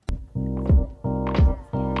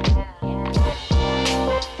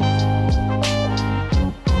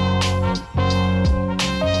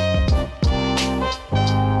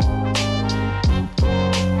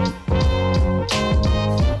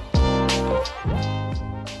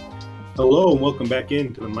Hello and welcome back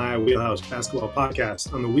into the My Wheelhouse Basketball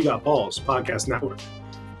Podcast on the We Got Balls Podcast Network.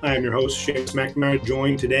 I am your host, Seamus McNamara,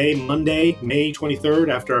 joined today, Monday, May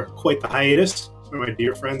 23rd, after quite the hiatus, by my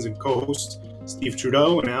dear friends and co-hosts, Steve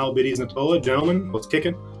Trudeau and Al Biddies Natola. Gentlemen, what's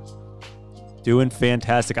kicking? Doing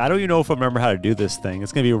fantastic. I don't even know if I remember how to do this thing.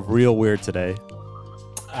 It's going to be real weird today.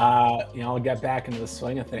 I'll get back into the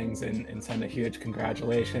swing of things and send a huge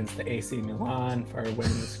congratulations to AC Milan for winning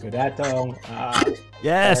the Scudetto.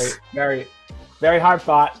 Yes. Very, very hard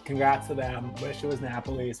fought. Congrats to them. Wish it was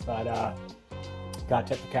Napoli's, but got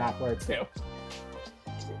to tip the cap where it's due.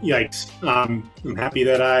 Yikes. I'm happy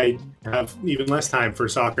that I have even less time for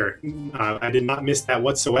soccer. I did not miss that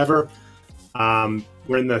whatsoever.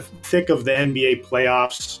 We're in the thick of the NBA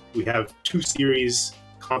playoffs. We have 2 series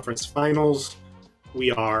conference finals. We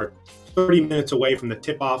are 30 minutes away from the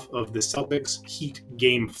tip-off of the Celtics Heat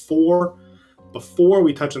Game 4. Before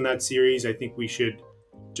we touch on that series, I think we should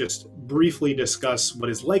just briefly discuss what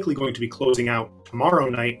is likely going to be closing out tomorrow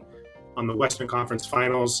night on the Western Conference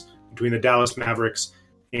Finals between the Dallas Mavericks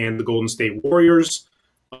and the Golden State Warriors,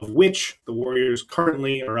 of which the Warriors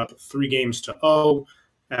currently are up 3-0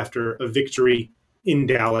 after a victory in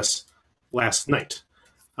Dallas last night.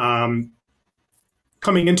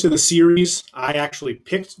 Coming into the series, I actually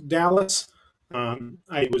picked Dallas.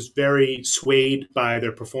 I was very swayed by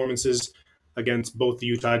their performances against both the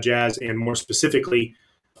Utah Jazz and more specifically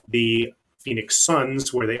the Phoenix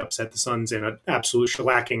Suns, where they upset the Suns in an absolute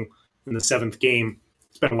shellacking in the 7th game.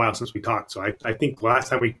 It's been a while since we talked, so I think the last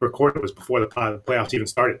time we recorded was before the playoffs even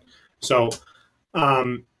started. So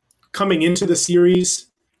coming into the series,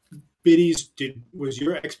 Biddies, was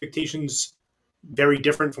your expectations very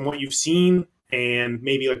different from what you've seen? And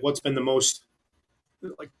maybe what's been the most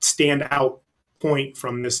standout point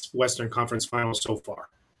from this Western Conference Finals so far?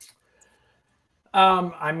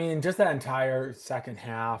 Just that entire second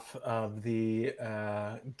half of the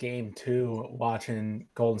game 2, watching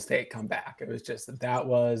Golden State come back. It was just that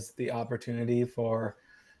was the opportunity for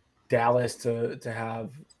Dallas to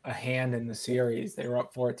have a hand in the series. They were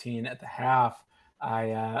up 14 at the half.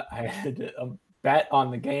 I had a bet on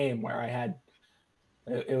the game where I had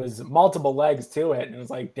it was multiple legs to it, and it was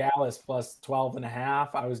like Dallas plus 12.5.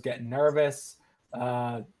 I was getting nervous,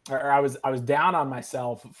 or I was down on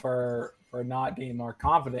myself for not being more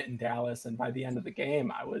confident in Dallas. And by the end of the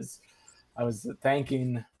game, I was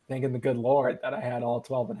thanking the good Lord that I had all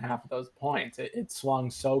 12.5 of those points. It swung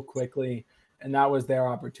so quickly, and that was their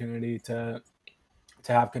opportunity to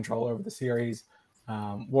have control over the series.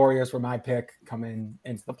 Warriors were my pick coming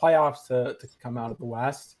into the playoffs to come out of the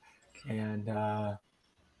West, and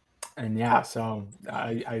yeah, so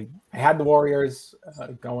I had the Warriors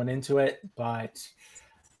going into it, but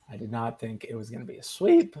I did not think it was going to be a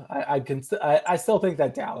sweep. I still think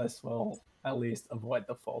that Dallas will at least avoid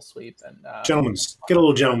the full sweep. And gentlemen, get a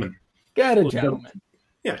little gentleman. Get a gentleman.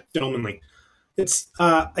 Yeah, gentlemanly. It's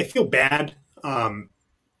I feel bad. The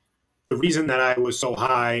reason that I was so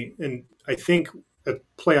high, and I think at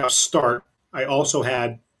playoff start, I also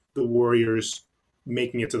had the Warriors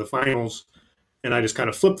making it to the finals. And I just kind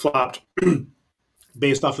of flip-flopped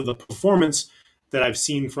based off of the performance that I've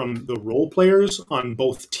seen from the role players on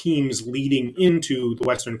both teams leading into the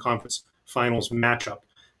Western Conference Finals matchup.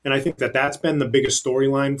 And I think that that's been the biggest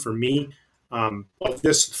storyline for me of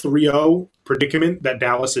this 3-0 predicament that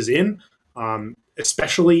Dallas is in,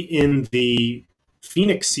 especially in the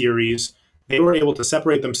Phoenix series. They were able to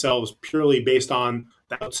separate themselves purely based on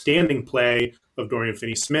the outstanding play of Dorian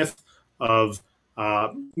Finney-Smith, of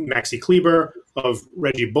Maxi Kleber, of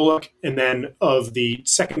Reggie Bullock, and then of the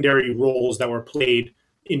secondary roles that were played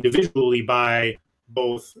individually by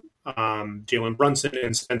both Jalen Brunson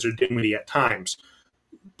and Spencer Dinwiddie at times.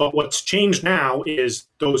 But what's changed now is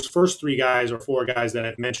those first 3 guys or 4 guys that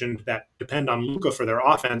I've mentioned that depend on Luka for their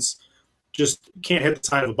offense just can't hit the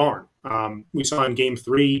side of the barn. We saw in Game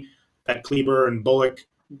 3 that Kleber and Bullock,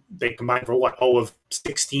 they combined for 0 of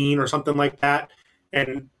 16 or something like that.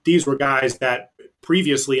 And these were guys that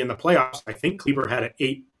previously in the playoffs, I think Kleber had an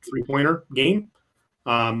 8 3-pointer game.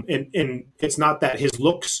 And it's not that his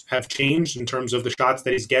looks have changed in terms of the shots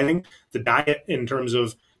that he's getting. The diet in terms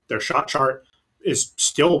of their shot chart is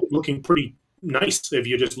still looking pretty nice if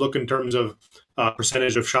you just look in terms of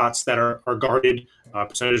percentage of shots that are guarded,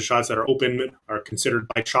 percentage of shots that are open, are considered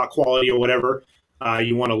by shot quality or whatever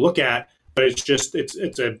you want to look at. But it's just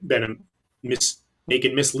been a make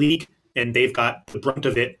and miss league, and they've got the brunt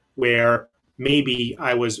of it where maybe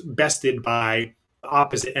I was bested by the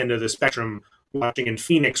opposite end of the spectrum watching in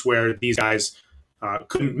Phoenix where these guys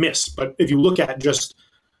couldn't miss. But if you look at just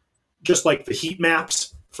like the heat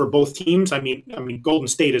maps for both teams, I mean, Golden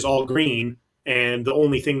State is all green and the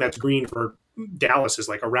only thing that's green for Dallas is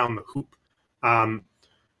like around the hoop. Um,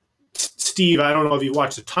 Steve, I don't know if you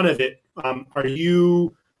watched a ton of it. Are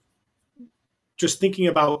you just thinking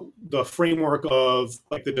about the framework of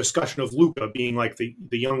like the discussion of Luka being like the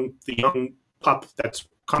young pup that's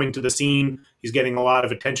coming to the scene? He's getting a lot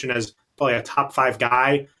of attention as probably a top 5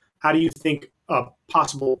 guy. How do you think a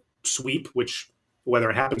possible sweep, which whether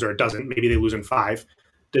it happens or it doesn't, maybe they lose in 5,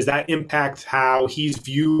 does that impact how he's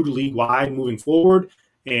viewed league wide moving forward?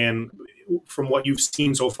 And from what you've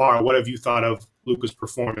seen so far, what have you thought of Luka's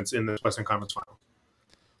performance in the Western Conference Final?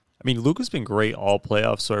 I mean, Luka's been great all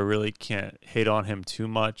playoffs, so I really can't hate on him too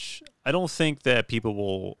much. I don't think that people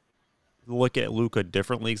will look at Luka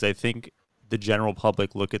differently because I think the general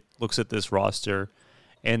public looks at this roster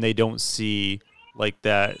and they don't see like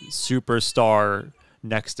that superstar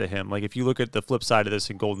next to him. Like if you look at the flip side of this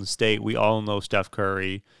in Golden State, we all know Steph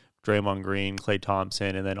Curry, Draymond Green, Klay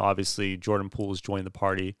Thompson, and then obviously Jordan Poole's joined the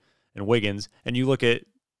party and Wiggins. And you look at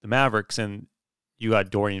the Mavericks and you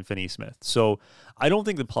got Dorian Finney-Smith. So I don't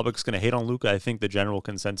think the public's going to hate on Luka. I think the general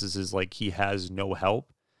consensus is like he has no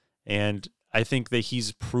help. And I think that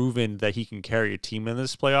he's proven that he can carry a team in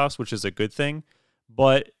this playoffs, which is a good thing.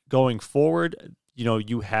 But going forward,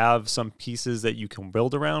 you have some pieces that you can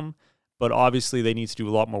build around, but obviously they need to do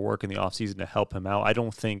a lot more work in the offseason to help him out. I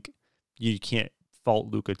don't think you can't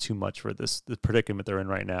fault Luka too much for the predicament they're in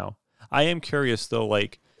right now. I am curious though,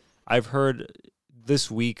 like I've heard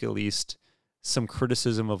this week at least some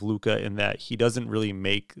criticism of Luka in that he doesn't really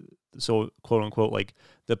make quote unquote like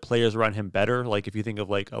the players around him better. Like if you think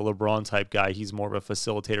of like a LeBron type guy, he's more of a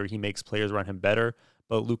facilitator. He makes players around him better.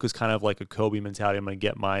 But Luka's kind of like a Kobe mentality. I'm gonna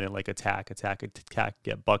get mine and like attack,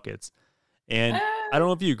 get buckets. And I don't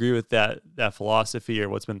know if you agree with that philosophy or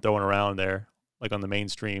what's been thrown around there, like on the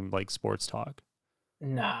mainstream like sports talk.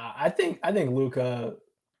 Nah, I think Luka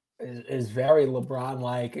is very LeBron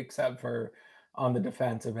like, except for on the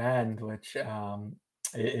defensive end, which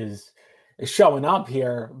is showing up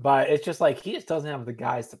here. But it's just like he just doesn't have the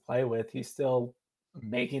guys to play with. He's still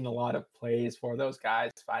making a lot of plays for those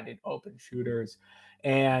guys, finding open shooters.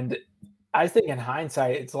 And I think in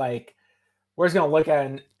hindsight, it's like we're just gonna look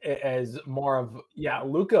at it as more of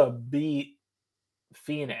Luka beat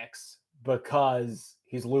Phoenix because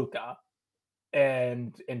he's Luka,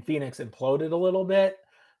 and Phoenix imploded a little bit,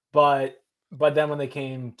 but then when they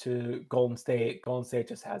came to Golden State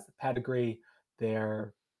just has the pedigree.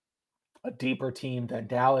 They're a deeper team than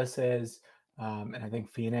Dallas is, and I think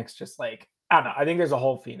Phoenix just like I don't know. I think there's a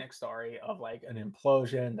whole Phoenix story of like an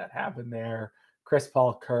implosion that happened there, Chris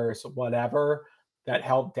Paul curse, whatever that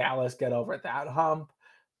helped Dallas get over that hump.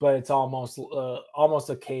 But it's almost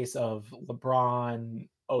a case of LeBron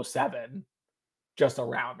 07 just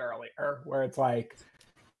around earlier, where it's like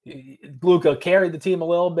Luka carried the team a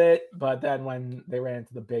little bit, but then when they ran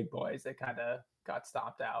into the big boys, they kind of got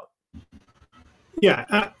stomped out.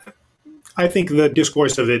 Yeah, I think the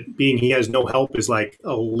discourse of it being he has no help is like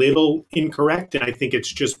a little incorrect. And I think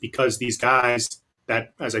it's just because these guys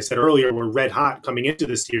that, as I said earlier, were red hot coming into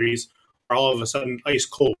the series are all of a sudden ice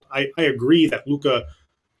cold. I agree that Luka,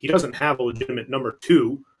 he doesn't have a legitimate number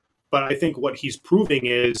 2, but I think what he's proving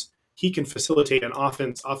is he can facilitate an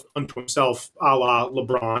offense unto himself, a la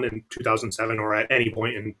LeBron in 2007 or at any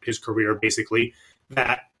point in his career, basically,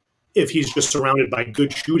 that if he's just surrounded by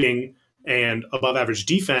good shooting and above average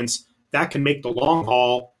defense, that can make the long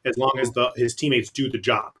haul as long as his teammates do the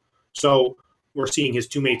job. So we're seeing his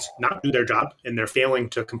teammates not do their job, and they're failing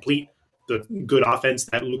to complete the good offense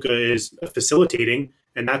that Luka is facilitating,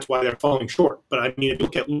 and that's why they're falling short. But I mean, if you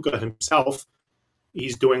look at Luka himself,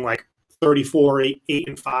 he's doing like 34, 8,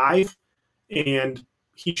 and 5, and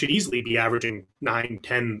he should easily be averaging 9,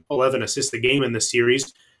 10, 11 assists a game in this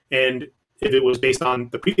series. And if it was based on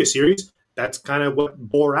the previous series, that's kind of what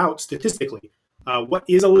bore out statistically. What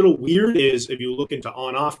is a little weird is if you look into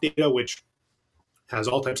on-off data, which has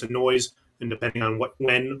all types of noise, and depending on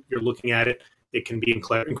when you're looking at it, it can be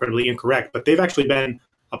incredibly incorrect. But they've actually been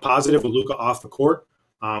a positive with Luka off the court.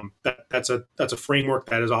 That's a framework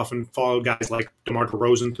that has often followed guys like DeMar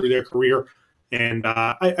DeRozan through their career. And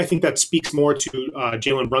I think that speaks more to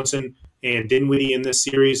Jalen Brunson and Dinwiddie in this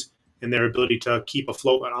series and their ability to keep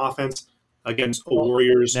afloat on offense against a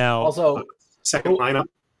Warriors also second lineup.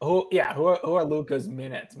 Who are Luka's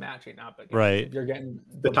minutes matching up against? Right. If you're getting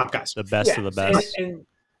the top guys, the best of the best.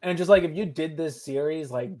 And just like if you did this series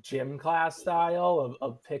like gym class style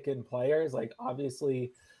of picking players, like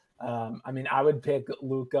obviously, I mean, I would pick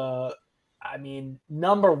Luka. I mean,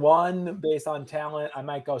 number 1 based on talent, I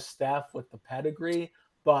might go Steph with the pedigree.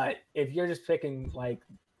 But if you're just picking like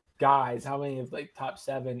guys, how many of like top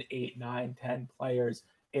 7, 8, 9, 10 players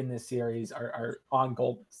in this series are on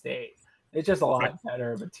Golden State. It's just a lot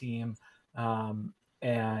better of a team.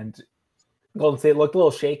 And Golden State looked a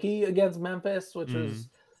little shaky against Memphis, which was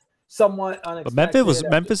somewhat unexpected. But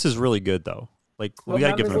Memphis is really good though. Like we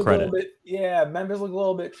gotta give them credit. Memphis looked a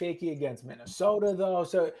little bit shaky against Minnesota though.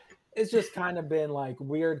 So it's just kind of been like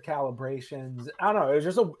weird calibrations. I don't know. It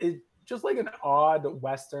was just like an odd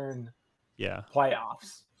Western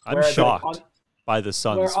playoffs. I'm shocked by the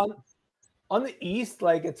Suns. On the East,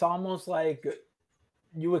 like it's almost like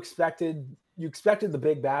you expected the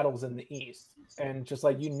big battles in the East, and just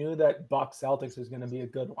like you knew that Bucks Celtics was going to be a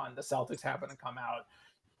good one. The Celtics happened to come out.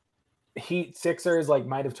 Heat Sixers like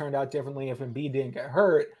might have turned out differently if Embiid didn't get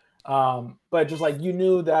hurt, but just like you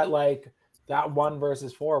knew that like that 1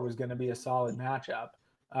 versus 4 was going to be a solid matchup.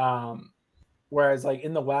 Whereas like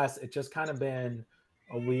in the West, it's just kind of been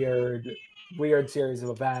a weird series of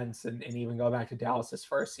events, and even go back to Dallas's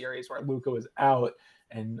first series where Luka was out,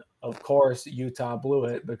 and of course Utah blew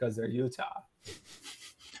it because they're Utah.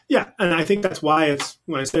 Yeah, and I think that's why it's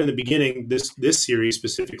when I said in the beginning, this series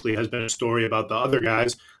specifically has been a story about the other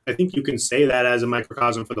guys. I think you can say that as a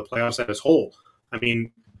microcosm for the playoffs as a whole. I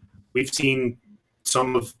mean, we've seen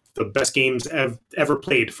some of the best games ever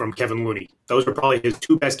played from Kevin Looney. Those are probably his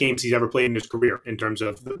 2 best games he's ever played in his career in terms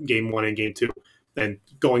of game 1 and game 2. And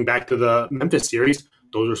going back to the Memphis series,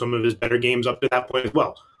 those are some of his better games up to that point as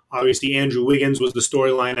well. Obviously, Andrew Wiggins was the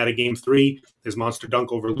storyline out of game 3, his monster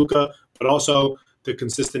dunk over Luka, but also the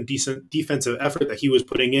consistent, decent defensive effort that he was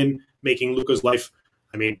putting in, making Luka's life.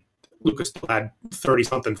 I mean, Luka still had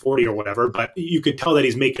 30-something, 40 or whatever, but you could tell that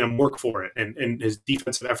he's making him work for it, and his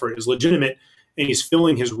defensive effort is legitimate, and he's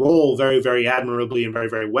filling his role very, very admirably and very,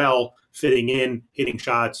 very well, fitting in, hitting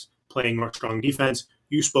shots, playing strong defense.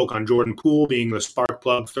 You spoke on Jordan Poole being the spark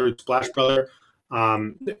plug, third splash brother.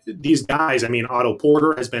 These guys, I mean, Otto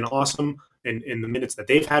Porter has been awesome in the minutes that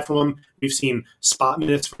they've had from him. We've seen spot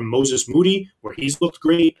minutes from Moses Moody where he's looked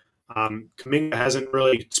great. Kuminga hasn't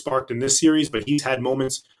really sparked in this series, but he's had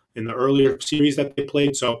moments in the earlier series that they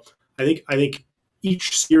played. So I think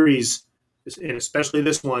each series, and especially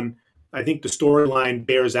this one, I think the storyline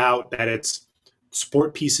bears out that it's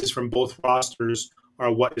support pieces from both rosters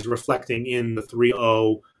are what is reflecting in the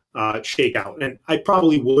 3-0 shakeout. And I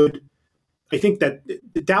think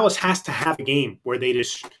that Dallas has to have a game where they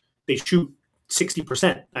shoot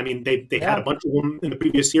 60%. I mean, they had a bunch of them in the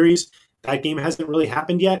previous series. That game hasn't really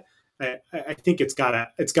happened yet. I think it's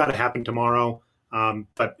gotta happen tomorrow.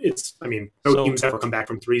 But no team's ever come back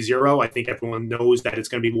from 3-0. I think everyone knows that it's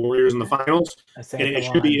going to be Warriors in the finals, and it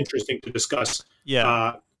should be interesting to discuss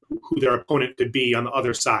who their opponent could be on the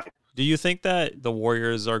other side. Do you think that the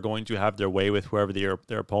Warriors are going to have their way with whoever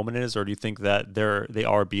their opponent is, or do you think that they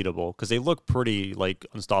are beatable? Because they look pretty like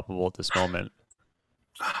unstoppable at this moment.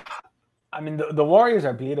 I mean, the Warriors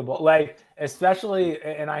are beatable, like especially,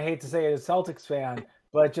 and I hate to say it as a Celtics fan,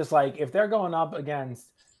 but just like if they're going up against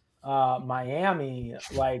Miami,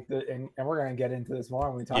 like and we're going to get into this more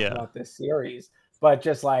when we talk about this series, but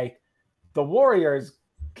just like the Warriors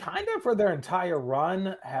kind of for their entire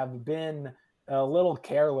run have been a little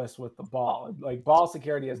careless with the ball. Like ball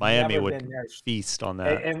security has Miami never would been there. Feast on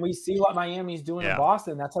that. And we see what Miami's doing in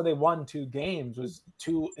Boston. That's how they won 2 games, was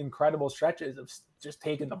 2 incredible stretches of just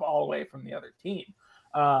taking the ball away from the other team.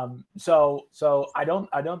 So I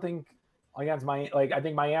don't think against I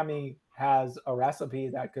think Miami has a recipe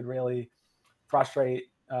that could really frustrate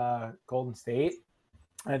Golden State.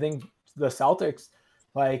 I think the Celtics,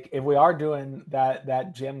 like if we are doing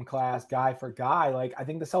that gym class guy for guy, like I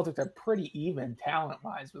think the Celtics are pretty even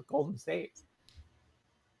talent-wise with Golden State.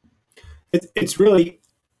 It's really,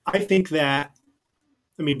 I think that,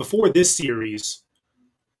 I mean, before this series,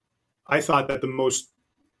 I thought that the most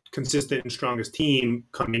consistent and strongest team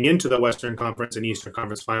coming into the Western Conference and Eastern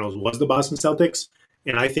Conference Finals was the Boston Celtics.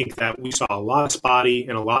 And I think that we saw a lot of spotty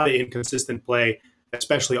and a lot of inconsistent play,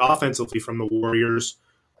 especially offensively from the Warriors,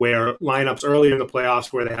 where lineups earlier in the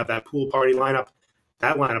playoffs where they have that pool party lineup,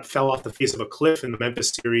 that lineup fell off the face of a cliff in the Memphis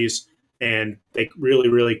series, and they really,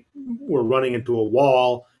 really were running into a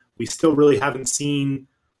wall. We still really haven't seen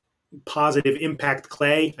positive impact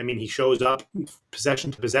Clay. I mean, he shows up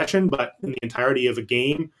possession to possession, but in the entirety of a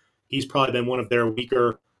game, he's probably been one of their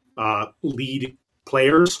weaker lead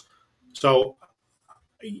players. So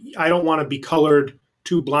I don't want to be colored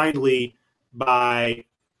too blindly by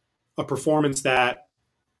a performance that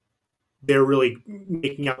they're really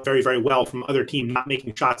making out very, very well from other teams, not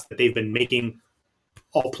making shots that they've been making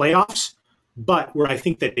all playoffs. But where I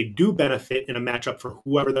think that they do benefit in a matchup for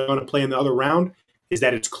whoever they're going to play in the other round is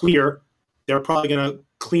that it's clear they're probably going to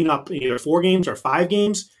clean up in either 4 games or 5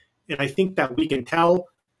 games. And I think that we can tell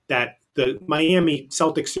that the Miami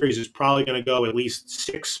Celtics series is probably going to go at least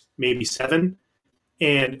 6, maybe 7.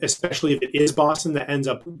 And especially if it is Boston that ends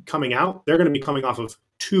up coming out, they're going to be coming off of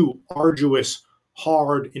 2 arduous,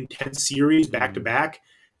 hard, intense series back to back,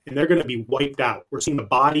 and they're going to be wiped out. We're seeing the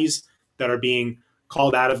bodies that are being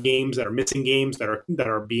called out of games, that are missing games, that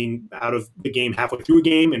are being out of the game halfway through a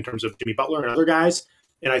game in terms of Jimmy Butler and other guys.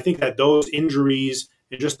 And I think that those injuries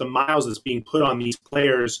and just the miles that's being put on these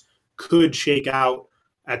players could shake out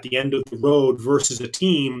at the end of the road versus a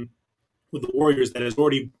team with the Warriors that has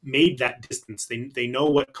already made that distance. They know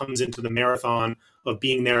what comes into the marathon of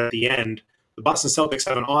being there at the end. The Boston Celtics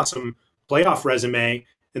have an awesome playoff resume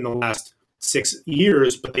in the last 6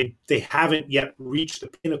 years, but they haven't yet reached the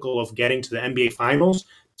pinnacle of getting to the NBA Finals.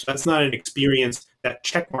 So that's not an experience, that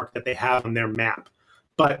check mark that they have on their map.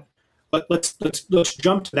 But let's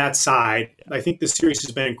jump to that side. I think this series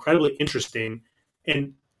has been incredibly interesting,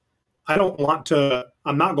 and I'm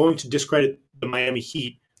not going to discredit the Miami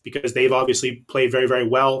Heat because they've obviously played very, very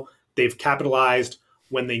well. They've capitalized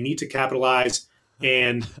when they need to capitalize,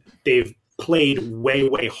 and they've played way,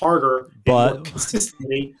 way harder and more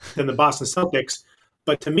consistently than the Boston Celtics.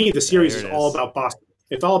 But to me, the series is all about Boston.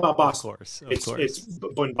 It's all about Boston. Of course. It's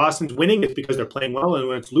when Boston's winning, it's because they're playing well, and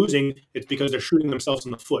when it's losing, it's because they're shooting themselves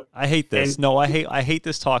in the foot. I hate this. I hate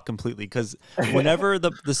this talk completely, because whenever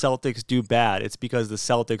the Celtics do bad, it's because the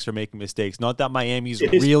Celtics are making mistakes. Not that Miami's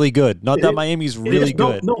really good. Not that Miami's really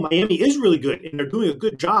good. No, Miami is really good, and they're doing a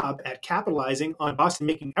good job at capitalizing on Boston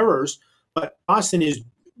making errors. But Boston is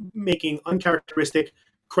making uncharacteristic,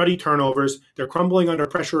 cruddy turnovers. They're crumbling under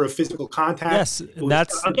pressure of physical contact. Yes,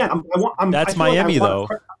 that's that's Miami, though.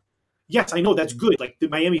 Yes, I know that's good. Like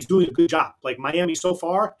Miami's doing a good job. Like Miami so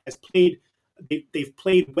far has played, they've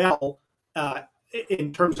played well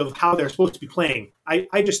in terms of how they're supposed to be playing.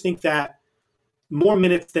 I just think that more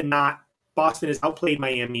minutes than not, Boston has outplayed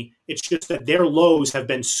Miami. It's just that their lows have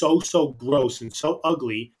been so gross and so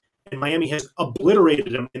ugly, and Miami has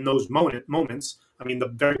obliterated them in those moments. I mean, the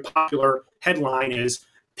very popular headline is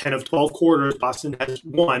 10 of 12 quarters, Boston has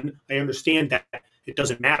won. I understand that it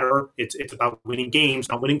doesn't matter. It's about winning games,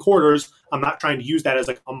 not winning quarters. I'm not trying to use that as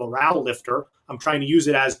like a morale lifter. I'm trying to use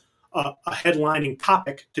it as a headlining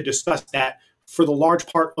topic to discuss that for the large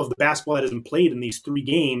part of the basketball that has been played in these 3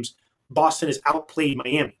 games, Boston has outplayed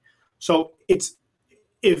Miami. So it's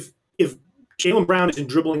if Jaylen Brown isn't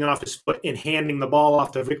dribbling it off his foot and handing the ball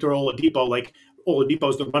off to Victor Oladipo like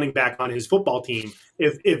Oladipo's the running back on his football team,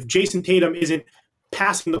 if Jason Tatum isn't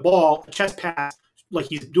passing the ball, a chest pass, like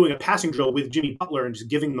he's doing a passing drill with Jimmy Butler and just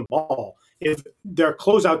giving the ball, if their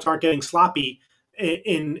closeouts aren't getting sloppy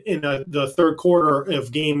in the third quarter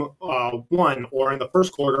of game 1 or in the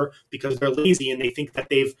first quarter because they're lazy and they think that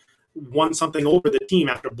they've won something over the team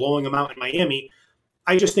after blowing them out in Miami,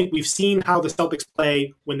 I just think we've seen how the Celtics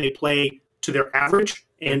play when they play to their average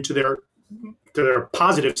and to their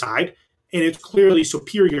positive side, and it's clearly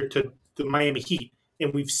superior to the Miami Heat.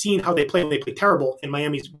 And we've seen how they play when they play terrible, and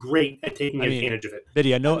Miami's great at taking advantage of it.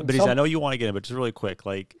 Biddy, I know you want to get in, but just really quick,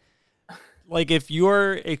 like if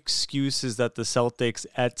your excuse is that the Celtics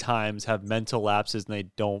at times have mental lapses and they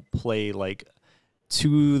don't play like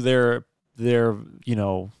to their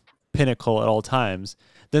pinnacle at all times,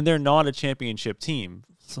 then they're not a championship team.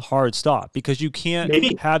 It's a hard stop, because you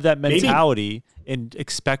can't have that mentality and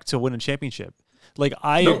expect to win a championship. Like,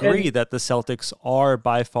 I agree that the Celtics are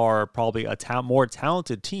by far probably a more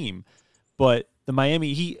talented team, but the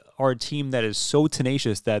Miami Heat are a team that is so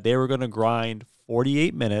tenacious that they were going to grind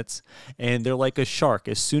 48 minutes, and they're like a shark.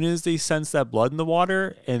 As soon as they sense that blood in the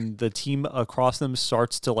water and the team across them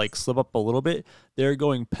starts to like slip up a little bit, they're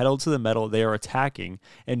going pedal to the metal. They are attacking.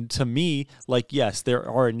 And to me, like, yes, there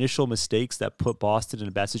are initial mistakes that put Boston in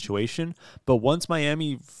a bad situation, but once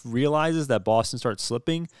Miami realizes that Boston starts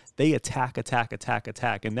slipping, they attack.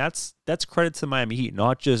 And that's credit to Miami Heat,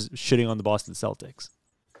 not just shitting on the Boston Celtics.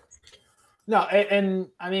 No, and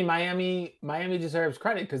I mean Miami deserves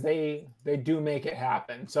credit because they do make it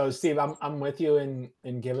happen. So Steve, I'm with you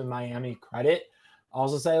in giving Miami credit. I'll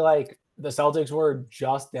also say, like, the Celtics were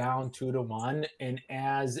just down 2-1, and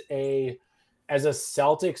as a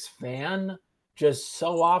Celtics fan, just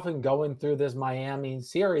so often going through this Miami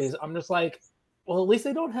series, I'm just like, well, at least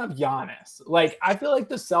they don't have Giannis. Like, I feel like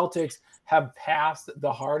the Celtics have passed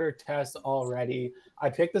the harder test already. I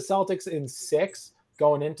picked the Celtics in 6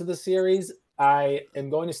 going into the series. I am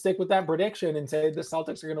going to stick with that prediction and say the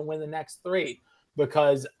Celtics are going to win the next 3,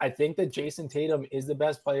 because I think that Jason Tatum is the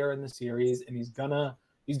best player in the series, and he's gonna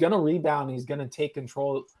rebound. He's gonna take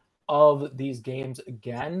control of these games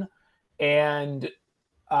again. And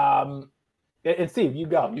And Steve, you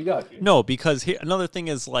go. Dude. No, because another thing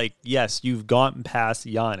is like, yes, you've gotten past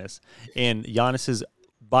Giannis, and Giannis is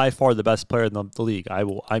by far the best player in the league.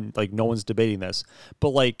 I'm like, no one's debating this. But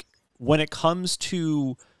like, when it comes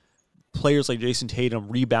to players like Jason Tatum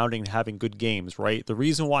rebounding and having good games, right? The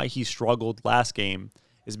reason why he struggled last game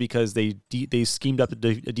is because they schemed up a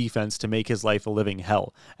defense to make his life a living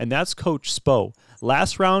hell. And that's Coach Spo.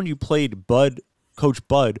 Last round, you played Coach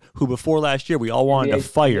Bud, who before last year we all wanted to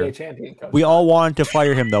fire. We all wanted to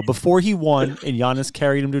fire him, though. Before he won and Giannis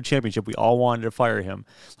carried him to a championship, we all wanted to fire him.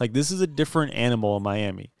 Like, this is a different animal in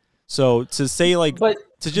Miami. So to say, like, but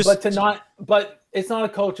it's not a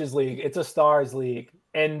coach's league. It's a stars league.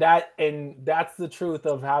 And that's the truth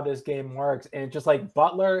of how this game works. And just like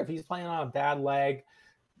Butler, if he's playing on a bad leg,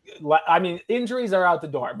 I mean, injuries are out the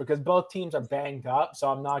door because both teams are banged up. So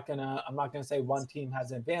I'm not gonna say one team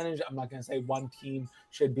has an advantage. I'm not gonna say one team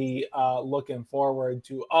should be looking forward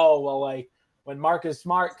to, like when Marcus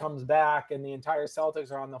Smart comes back and the entire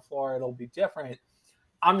Celtics are on the floor, it'll be different.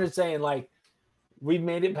 I'm just saying, like, we've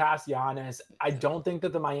made it past Giannis. I don't think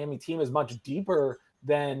that the Miami team is much deeper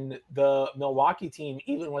than the Milwaukee team,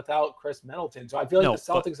 even without Chris Middleton. So I feel like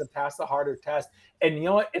the Celtics have passed the harder test. And you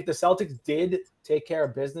know what? If the Celtics did take care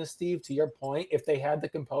of business, Steve, to your point, if they had the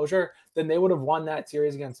composure, then they would have won that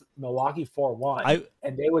series against Milwaukee 4-1.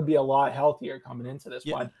 And they would be a lot healthier coming into this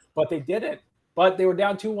one. But they didn't. But they were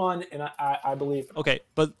down 2-1, and I believe them. Okay,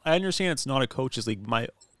 but I understand it's not a coach's league. My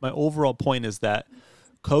overall point is that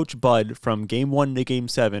Coach Bud, from game 1 to game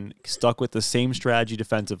 7, stuck with the same strategy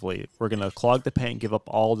defensively. We're going to clog the paint, give up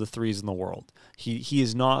all the threes in the world. He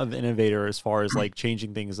is not an innovator as far as like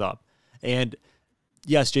changing things up. And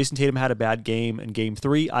yes, Jason Tatum had a bad game in game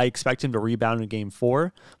 3. I expect him to rebound in game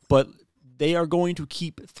 4, but they are going to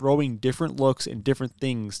keep throwing different looks and different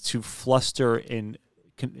things to fluster and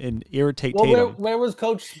irritate Tatum. Where was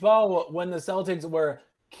Coach Spo when the Celtics were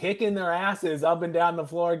kicking their asses up and down the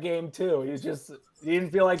floor game 2? You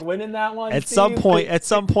didn't feel like winning that one. At some point,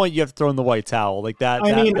 you have to throw in the white towel like that.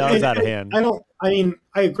 That was out of hand.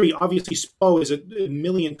 I agree. Obviously, Spo is a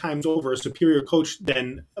million times over a superior coach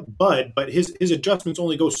than Bud, but his adjustments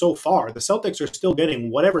only go so far. The Celtics are still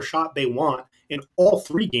getting whatever shot they want in all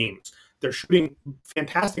 3 games. They're shooting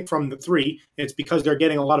fantastic from the 3. And it's because they're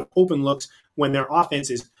getting a lot of open looks when their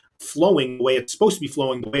offense is flowing the way it's supposed to be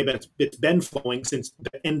flowing, the way that it's been flowing since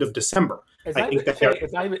the end of December. It's not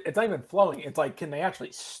even flowing. It's like, can they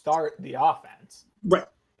actually start the offense? Right.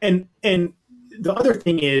 And the other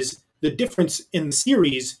thing is the difference in the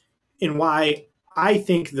series in why I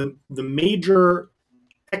think the major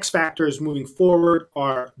X factors moving forward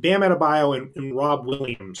are Bam Adebayo and Rob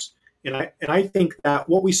Williams. And I think that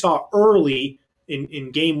what we saw early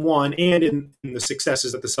in game 1 and in the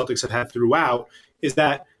successes that the Celtics have had throughout is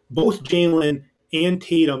that both Jalen and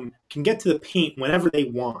Tatum can get to the paint whenever they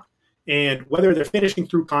want. And whether they're finishing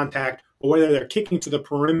through contact or whether they're kicking to the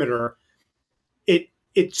perimeter,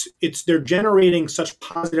 they're generating such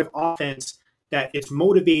positive offense that it's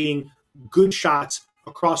motivating good shots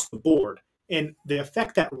across the board. And the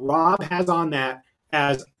effect that Rob has on that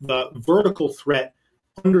as the vertical threat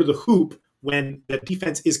under the hoop when the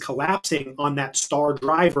defense is collapsing on that star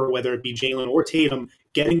driver, whether it be Jalen or Tatum,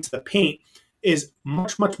 getting to the paint, is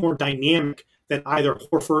much, much more dynamic than either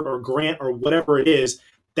Horford or Grant or whatever it is,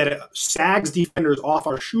 that it sags defenders off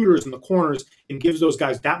our shooters in the corners and gives those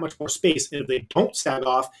guys that much more space. And if they don't sag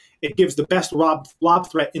off, it gives the best lob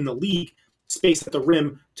threat in the league space at the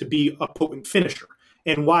rim to be a potent finisher.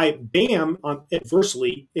 And why Bam,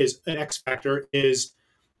 adversely, is an X factor is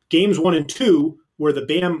games 1 and 2, where the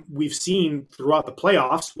Bam we've seen throughout the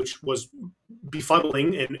playoffs, which was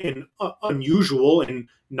befuddling and unusual and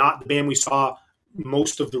not the Bam we saw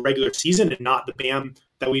most of the regular season and not the Bam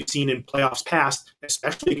that we've seen in playoffs past,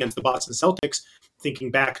 especially against the Boston Celtics,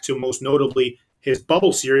 thinking back to most notably his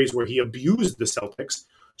bubble series where he abused the Celtics.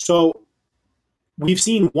 So we've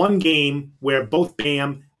seen one game where both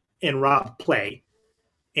Bam and Rob play,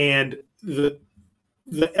 and the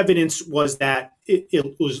evidence was that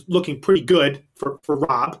it was looking pretty good for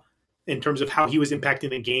Rob in terms of how he was impacting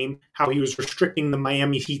the game, how he was restricting the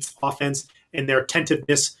Miami Heat's offense, and their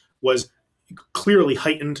attentiveness was clearly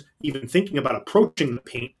heightened, even thinking about approaching the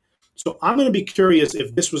paint. So I'm going to be curious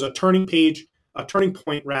if this was a turning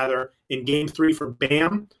point in game 3 for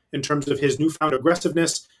Bam in terms of his newfound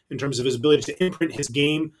aggressiveness, in terms of his ability to imprint his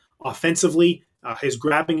game offensively. His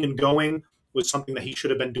grabbing and going was something that he should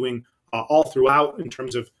have been doing all throughout in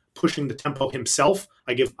terms of pushing the tempo himself.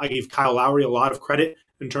 I give Kyle Lowry a lot of credit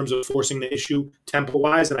in terms of forcing the issue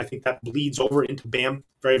tempo-wise, and I think that bleeds over into Bam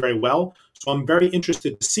very, very well. So I'm very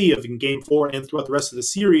interested to see if in Game 4 and throughout the rest of the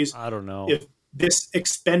series, I don't know if this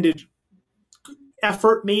expended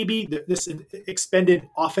effort, maybe this expended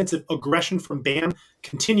offensive aggression from Bam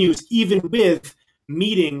continues even with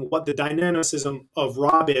meeting what the dynamicism of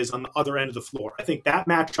Rob is on the other end of the floor. I think that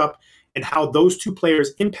matchup and how those two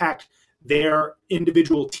players impact their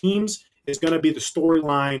individual teams is going to be the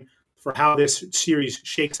storyline for how this series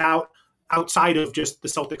shakes out, outside of just the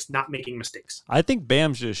Celtics not making mistakes. I think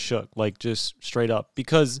Bam's just shook, like just straight up,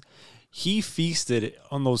 because he feasted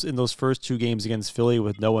on in those first two games against Philly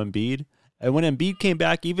with no Embiid. And when Embiid came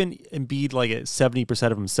back, even Embiid like at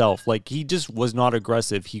 70% of himself, like he just was not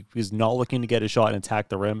aggressive. He was not looking to get a shot and attack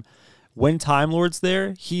the rim. When Time Lord's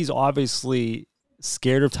there, he's obviously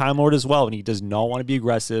scared of Time Lord as well, and he does not want to be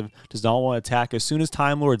aggressive, does not want to attack. As soon as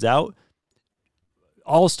Time Lord's out,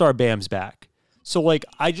 All-Star Bam's back. So, like,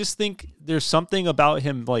 I just think there's something about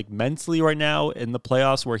him, like, mentally right now in the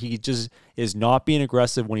playoffs where he just is not being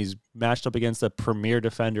aggressive when he's matched up against a premier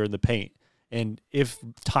defender in the paint. And if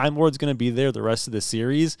Time Lord's going to be there the rest of the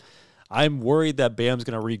series, I'm worried that Bam's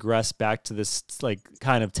going to regress back to this, like,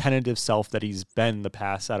 kind of tentative self that he's been the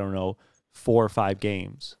past, I don't know, 4 or 5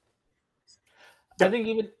 games. I think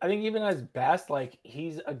even at his best, like,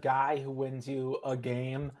 he's a guy who wins you a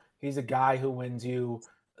game. He's a guy who wins you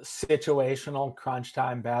situational crunch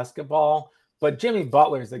time basketball. But Jimmy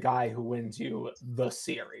Butler is the guy who wins you the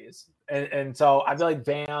series. And so I feel like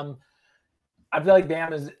Bam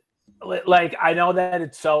is, like, I know that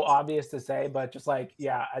it's so obvious to say, but just like,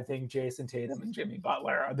 yeah, I think Jason Tatum and Jimmy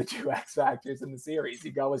Butler are the two X factors in the series.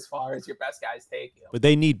 You go as far as your best guys take you. But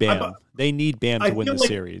they need Bam. They need Bam to win the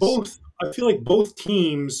series. I feel like both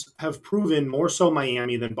teams have proven, more so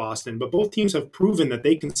Miami than Boston, but both teams have proven that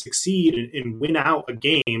they can succeed and win out a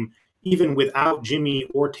game even without Jimmy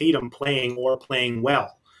or Tatum playing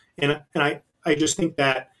well. And I just think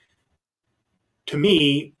that, to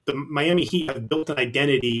me, the Miami Heat have built an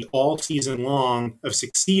identity all season long of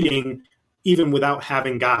succeeding even without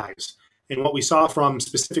having guys. And what we saw from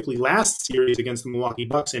specifically last series against the Milwaukee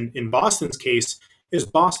Bucks in Boston's case is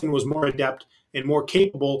Boston was more adept and more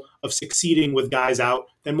capable of succeeding with guys out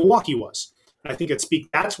than Milwaukee was. And I think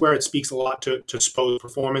that's where it speaks a lot to Spo's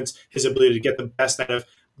performance, his ability to get the best out of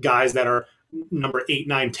guys that are number 8,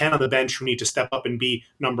 9, 10 on the bench who need to step up and be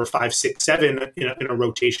number 5, 6, 7 in a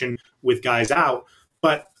rotation with guys out.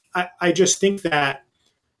 But I just think that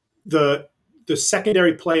the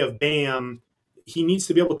secondary play of Bam, he needs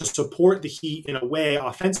to be able to support the Heat in a way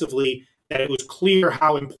offensively that it was clear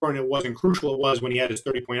how important it was and crucial it was when he had his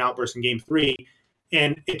 30-point outburst in Game 3.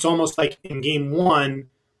 And it's almost like in Game 1,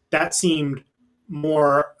 that seemed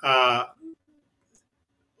more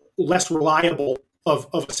less reliable of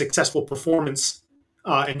a successful performance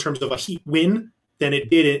in terms of a Heat win than it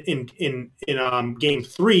did in Game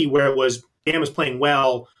 3, where it was Bam is playing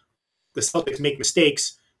well, the Celtics make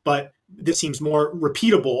mistakes, but this seems more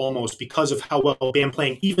repeatable almost because of how well Bam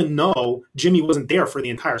playing, even though Jimmy wasn't there for the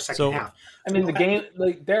entire second half. I mean, the game,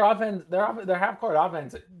 like their offense, their half-court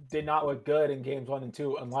offense did not look good in games 1 and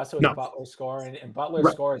 2 unless it was Butler scoring, and Butler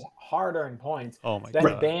scores harder in points. Oh my God.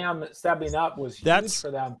 God. Bam stepping up was huge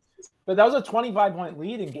for them. But that was a 25-point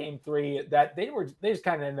lead in Game 3 that they just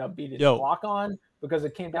kind of ended up beating the clock on because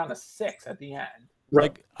it came down to 6 at the end.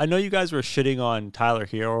 Like, I know you guys were shitting on Tyler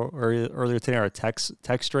Hero earlier today, our text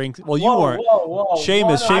string. Well, you weren't.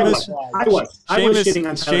 Seamus I was shitting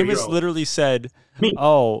on Tyler Seamus Hero. Literally said,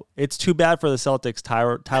 "Oh, it's too bad for the Celtics.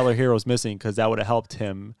 Tyler Hero's missing because that would have helped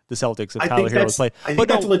him, the Celtics, if Tyler Hero was playing." I think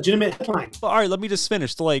that's a legitimate headline. All right, let me just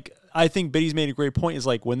finish. So, like, I think Biddy's made a great point. Is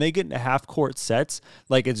like when they get into half court sets,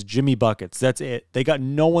 like it's Jimmy buckets. That's it. They got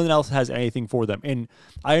no one else has anything for them. And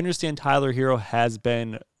I understand Tyler Hero has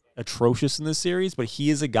been atrocious in this series, but he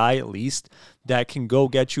is a guy at least that can go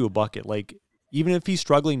get you a bucket. Like, even if he's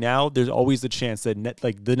struggling now, there's always the chance that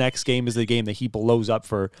the next game is the game that he blows up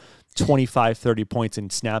for 25, 30 points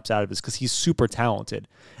and snaps out of this because he's super talented.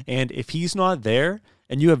 And if he's not there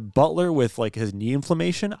and you have Butler with like his knee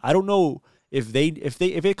inflammation, I don't know if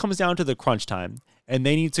it comes down to the crunch time and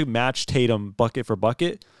they need to match Tatum bucket for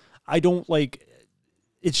bucket, I don't like.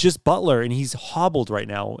 It's just Butler, and he's hobbled right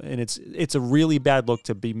now, and it's a really bad look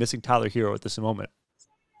to be missing Tyler Hero at this moment.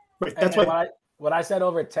 Right. That's what I said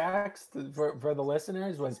over text for the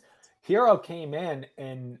listeners was Hero came in,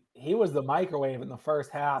 and he was the microwave in the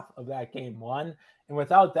first half of that Game 1, and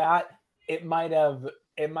without that, it might have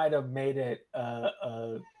made it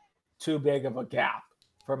too big of a gap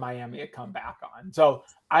for Miami to come back on. So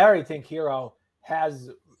I already think Hero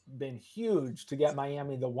has been huge to get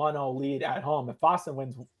Miami the 1-0 lead at home. If Boston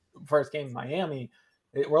wins first game in Miami,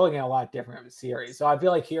 we're looking at a lot different of a series. So I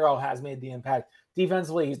feel like Hero has made the impact.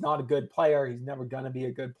 Defensively, he's not a good player. He's never going to be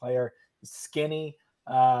a good player. He's skinny.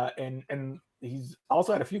 And he's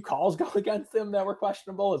also had a few calls go against him that were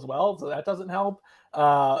questionable as well, so that doesn't help.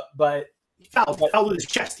 But he fouled with his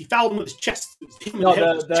chest. He fouled him with his chest. No,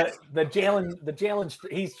 the Jalen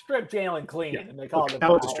he stripped Jalen clean, and they called it that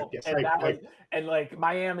was a foul. strip, yes, And right. and like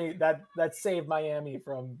Miami, that saved Miami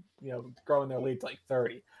from growing their lead to like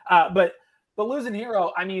 30. But losing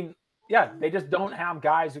Hero, I mean, yeah, they just don't have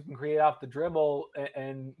guys who can create off the dribble,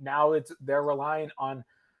 and now they're relying on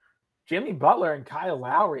Jimmy Butler and Kyle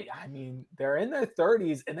Lowry. I mean, they're in their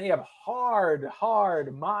 30s and they have hard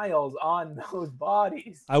miles on those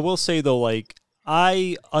bodies. I will say though, like,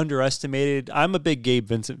 I'm a big Gabe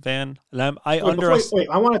Vincent fan, and I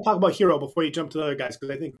want to talk about Hero before you jump to the other guys,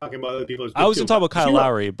 because I think talking about other people is good. I was going to talk about Kyle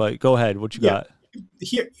Lowry, but go ahead. What you got?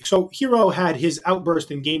 So Hero had his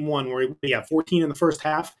outburst in game 1 where he had 14 in the first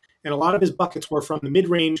half, and a lot of his buckets were from the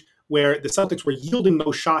mid-range where the Celtics were yielding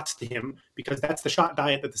those shots to him because that's the shot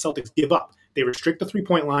diet that the Celtics give up. They restrict the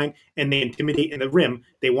three-point line and they intimidate in the rim.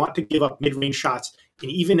 They want to give up mid-range shots. And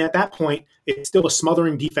even at that point, it's still a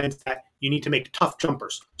smothering defense that you need to make tough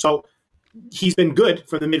jumpers. So he's been good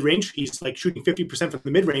from the mid-range. He's like shooting 50% from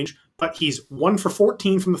the mid-range, but he's 1 for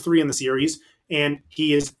 14 from the 3 in the series, and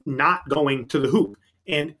he is not going to the hoop.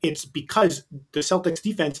 And it's because the Celtics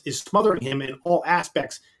defense is smothering him in all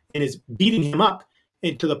aspects and is beating him up,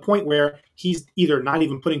 and to the point where he's either not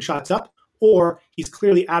even putting shots up or he's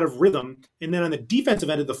clearly out of rhythm. And then on the defensive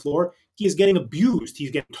end of the floor, he is getting abused. He's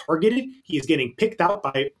getting targeted. He is getting picked out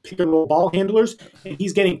by pick and roll ball handlers. And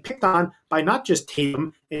he's getting picked on by not just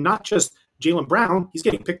Tatum and not just Jaylen Brown. He's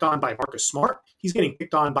getting picked on by Marcus Smart. He's getting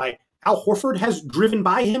picked on by Al Horford has driven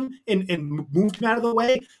by him and moved him out of the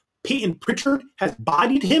way. Peyton Pritchard has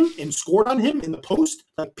bodied him and scored on him in the post.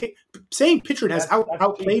 Like saying Pritchard has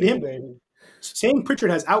outplayed him. Baby. Saying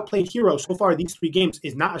Pritchard has outplayed Hero so far these 3 games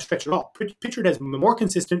is not a stretch at all. Pritchard has been more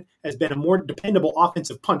consistent, has been a more dependable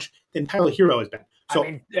offensive punch than Tyler Hero has been. So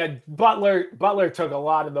I mean, Butler took a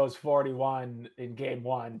lot of those 41 in game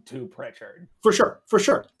 1 to Pritchard. For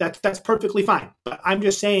sure. That's perfectly fine. But I'm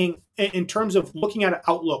just saying, in terms of looking at an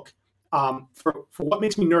outlook, for what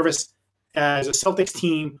makes me nervous as a Celtics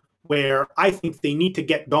team, where I think they need to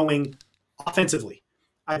get going offensively.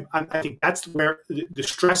 I think that's where the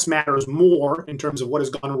stress matters more in terms of what has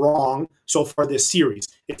gone wrong so far this series.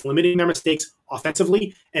 It's limiting their mistakes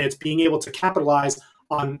offensively, and it's being able to capitalize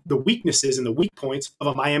on the weaknesses and the weak points of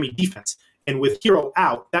a Miami defense. And with Hero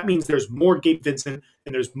out, that means there's more Gabe Vincent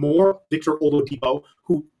and there's more Victor Oladipo,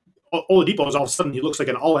 who Oladipo is all of a sudden, he looks like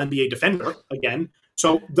an all-NBA defender again.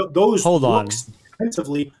 So those looks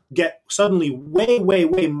defensively get suddenly way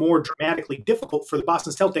more dramatically difficult for the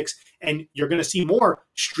Boston Celtics, and you're going to see more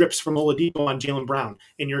strips from Oladipo on Jaylen Brown,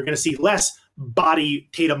 and you're going to see less body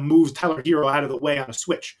Tatum moves Tyler Hero out of the way on a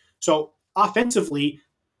switch. So offensively,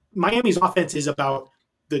 Miami's offense is about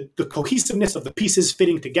the cohesiveness of the pieces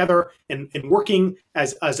fitting together and working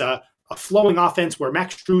as a flowing offense where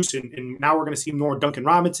Max Strus and now we're going to see more Duncan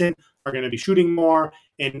Robinson are going to be shooting more,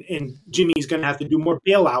 and Jimmy's going to have to do more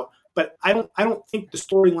bailout. But I don't think the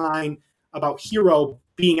storyline about Hero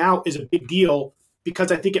being out is a big deal,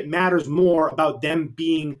 because I think it matters more about them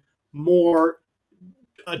being more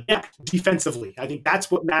adept defensively. I think that's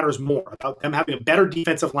what matters more, about them having a better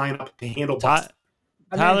defensive lineup to handle Boston.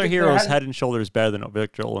 Tyler Hero's head and shoulders better than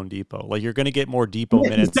Victor Oladipo. Like, you're going to get more Depot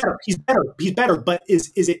minutes. He's better. But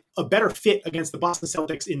is it a better fit against the Boston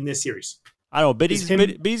Celtics in this series? I don't know. Biddy's can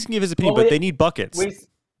give his opinion, but they need buckets.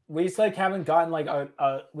 We haven't gotten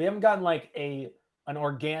like an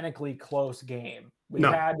organically close game. We've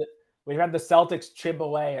had the Celtics chip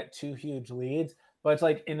away at 2 huge leads, but it's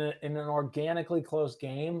like in an organically close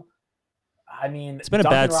game. I mean, it's been a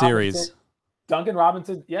bad series. Duncan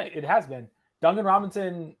Robinson, yeah, it has been. Duncan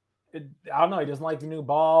Robinson, I don't know, he doesn't like the new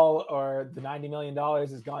ball, or the $90 million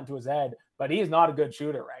has gone to his head, but he is not a good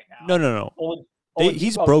shooter right now. No.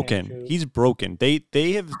 He's broken. He's broken.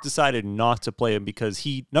 They have decided not to play him because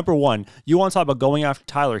number one, you want to talk about going after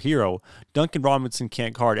Tyler Hero. Duncan Robinson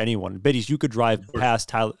can't guard anyone. Biddies, you could drive past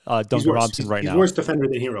Duncan Robinson right now. He's worse defender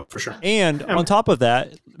than Hero, for sure. And on top of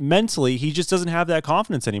that, mentally, he just doesn't have that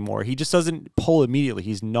confidence anymore. He just doesn't pull immediately.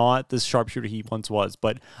 He's not this sharpshooter he once was.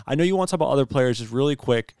 But I know you want to talk about other players just really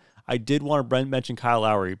quick. I did want to mention Kyle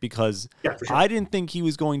Lowry because sure. I didn't think he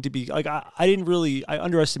was going to be like, I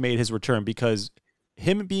underestimated his return, because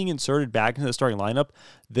him being inserted back into the starting lineup,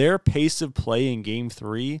 their pace of play in game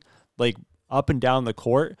 3, like up and down the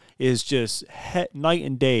court, is just night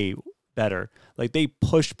and day better. Like, they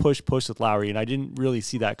push with Lowry, and I didn't really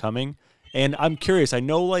see that coming. And I'm curious, I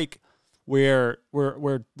know like we're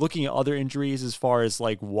looking at other injuries as far as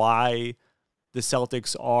like why the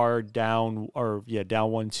Celtics are down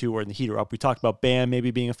 1-2, or in the Heat are up. We talked about Bam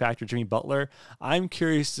maybe being a factor, Jimmy Butler. I'm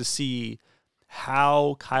curious to see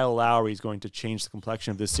how Kyle Lowry is going to change the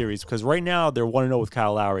complexion of this series, because right now they're 1-0 with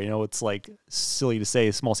Kyle Lowry. It's like silly to say,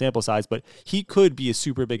 a small sample size, but he could be a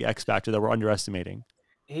super big X factor that we're underestimating.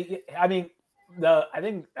 He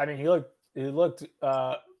looked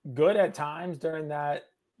good at times during that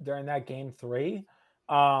game 3.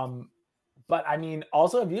 But I mean,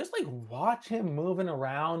 also, if you just like watch him moving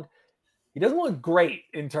around, he doesn't look great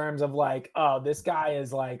in terms of like, oh, this guy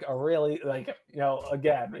is like a really like,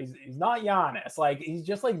 again, he's not Giannis. Like, he's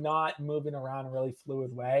just like not moving around in a really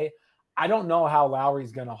fluid way. I don't know how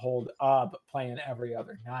Lowry's going to hold up playing every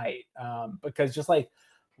other night, because just like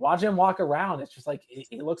watch him walk around, it's just like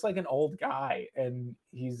he looks like an old guy, and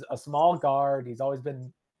he's a small guard. He's always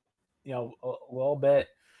been, a little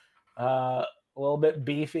bit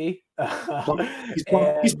beefy. He's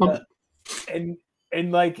pumped.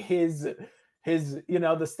 And like his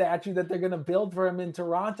the statue that they're going to build for him in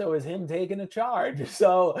Toronto is him taking a charge.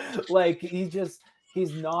 So like he's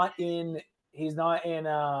not in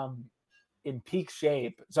peak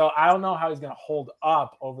shape. So I don't know how he's going to hold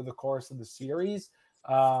up over the course of the series.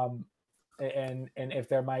 And if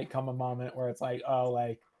there might come a moment where it's like, oh,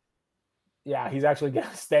 like, yeah, he's actually going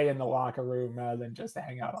to stay in the locker room rather than just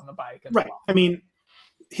hang out on the bike. Right. Well. I mean,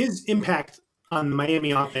 his impact on the Miami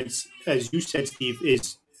offense, as you said, Steve,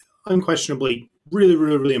 is unquestionably really,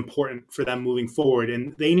 really, really important for them moving forward.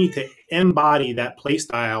 And they need to embody that play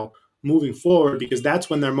style moving forward, because that's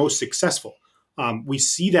when they're most successful. We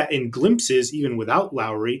see that in glimpses, even without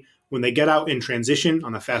Lowry, when they get out in transition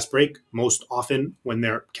on the fast break, most often when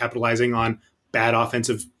they're capitalizing on bad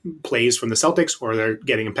offensive plays from the Celtics, or they're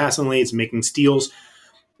getting in passing lanes, making steals.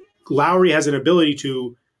 Lowry has an ability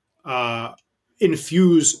to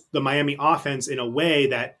infuse the Miami offense in a way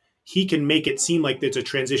that he can make it seem like it's a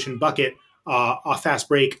transition bucket, a fast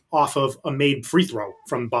break off of a made free throw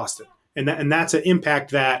from Boston. And that's an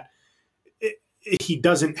impact that he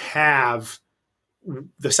doesn't have.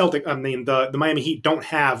 The Miami Heat don't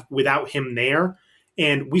have without him there.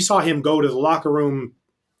 And we saw him go to the locker room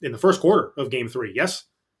in the first quarter of Game 3, yes?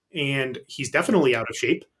 And he's definitely out of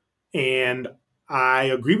shape. And I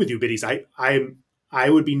agree with you, Biddies. I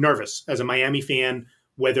would be nervous as a Miami fan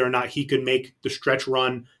whether or not he could make the stretch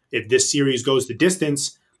run if this series goes the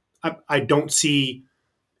distance. I don't see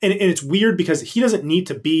 – and it's weird because he doesn't need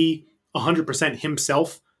to be 100%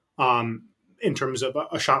 himself in terms of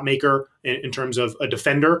a shot maker, in terms of a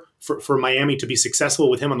defender for Miami to be successful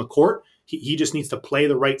with him on the court. He just needs to play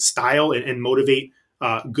the right style and motivate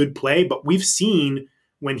good play. But we've seen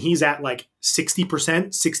when he's at like 60%,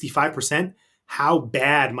 65%, how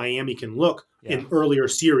bad Miami can look in earlier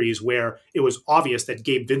series where it was obvious that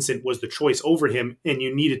Gabe Vincent was the choice over him and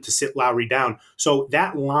you needed to sit Lowry down. So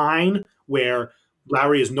that line where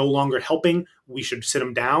Lowry is no longer helping, we should sit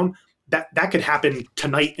him down, that could happen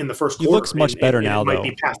tonight in the first quarter. He looks much better now, though. It might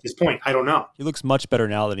be past this point. I don't know. He looks much better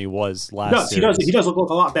now than he was last series. He does look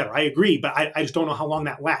a lot better. I agree, but I just don't know how long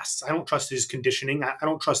that lasts. I don't trust his conditioning. I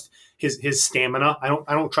don't trust his stamina. I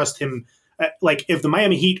don't trust him. Like, if the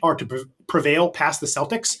Miami Heat are to prevail past the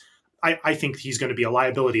Celtics, I think he's going to be a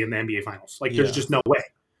liability in the NBA Finals. Like, there's just no way.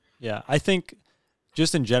 Yeah, I think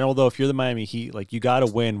just in general, though, if you're the Miami Heat, like, you got to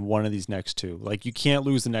win one of these next two. Like, you can't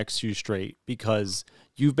lose the next two straight because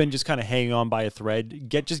you've been just kind of hanging on by a thread.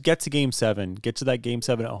 Get to Game 7. Get to that Game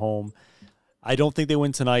 7 at home. I don't think they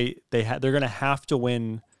win tonight. They're going to have to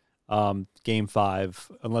win Game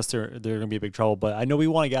 5 unless they're going to be in big trouble. But I know we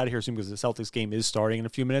want to get out of here soon because the Celtics game is starting in a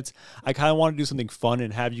few minutes. I kind of want to do something fun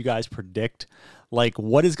and have you guys predict like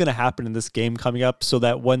what is going to happen in this game coming up, so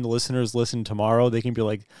that when the listeners listen tomorrow, they can be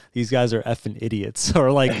like, these guys are effing idiots,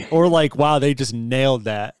 or like, wow, they just nailed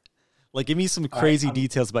that. Like, give me some crazy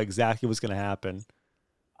details about exactly what's going to happen.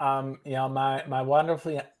 My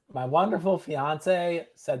wonderful fiance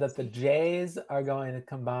said that the Jays are going to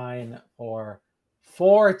combine for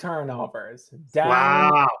 4 turnovers,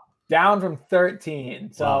 down from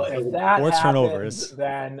 13. So if that 4 happens, turnovers,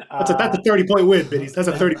 then that's a 30-point win, Biddies. That's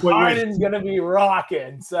a 30-point win. Harden's going to be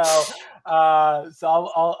rocking. So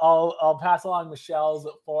I'll pass along Michelle's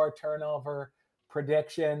 4 turnover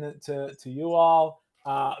prediction to you all.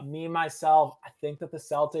 Me myself, I think that the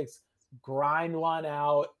Celtics grind one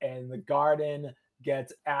out and the Garden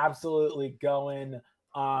gets absolutely going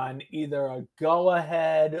on either a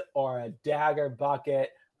go-ahead or a dagger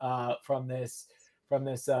bucket from this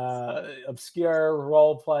obscure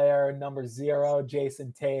role player number 0,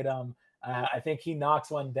 Jason Tatum. I think he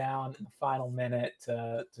knocks one down in the final minute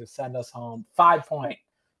to send us home. 5-point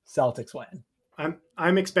Celtics win.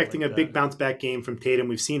 I'm expecting Like a big that. bounce back game from Tatum.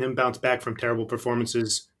 We've seen him bounce back from terrible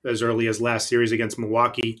performances as early as last series against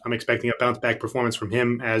Milwaukee. I'm expecting a bounce back performance from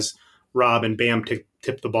him as Rob and Bam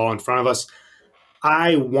tip the ball in front of us.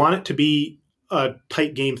 I want it to be a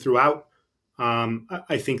tight game throughout.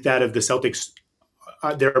 I think that if the Celtics,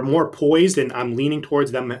 they're more poised, and I'm leaning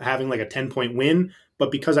towards them having like a 10-point win.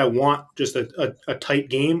 But because I want just a tight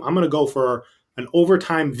game, I'm going to go for an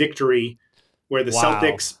overtime victory where the Wow.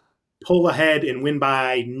 Celtics pull ahead and win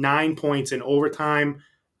by 9 points in overtime.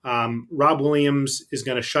 Rob Williams is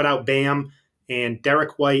going to shut out Bam, and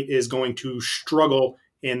Derek White is going to struggle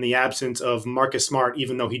in the absence of Marcus Smart,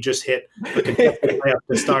 even though he just hit a contested layup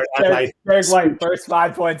to start. Derek White, first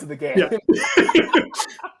 5 points of the game. Yeah.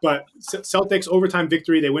 But Celtics overtime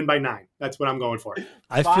victory, they win by 9. That's what I'm going for.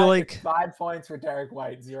 I feel like 5 points for Derek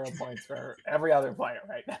White, 0 points for every other player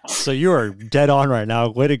right now. so. You are dead on right now.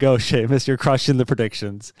 Way to go, Seamus. You're crushing the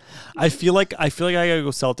predictions. I feel like I gotta go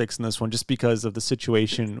Celtics in this one just because of the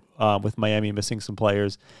situation with Miami missing some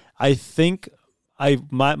players. I think my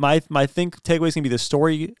takeaway is gonna be the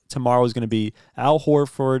story tomorrow is gonna be Al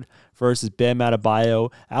Horford versus Bam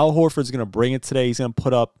Adebayo. Al Horford's gonna bring it today. He's gonna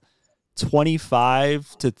put up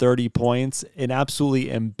 25 to 30 points and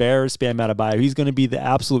absolutely embarrass Bam Adebayo. He's going to be the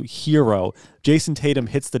absolute hero. Jason Tatum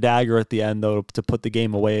hits the dagger at the end, though, to put the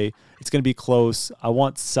game away. It's going to be close. I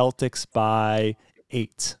want Celtics by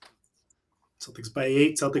 8. Celtics by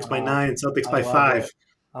 8, Celtics by 9, Celtics by 5.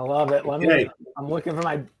 I love it. I'm looking for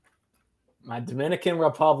my Dominican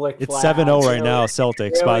Republic It's flag. 7-0 right now,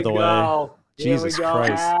 Celtics, by the way. Jesus Here we go,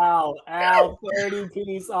 Christ. Al, 30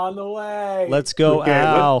 piece on the way. Let's go, Okay,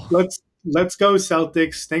 Al. Let's go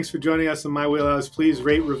Celtics. Thanks for joining us on My Wheelhouse. Please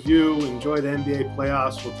rate, review, enjoy the NBA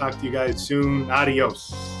playoffs. We'll talk to you guys soon.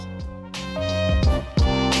 Adios.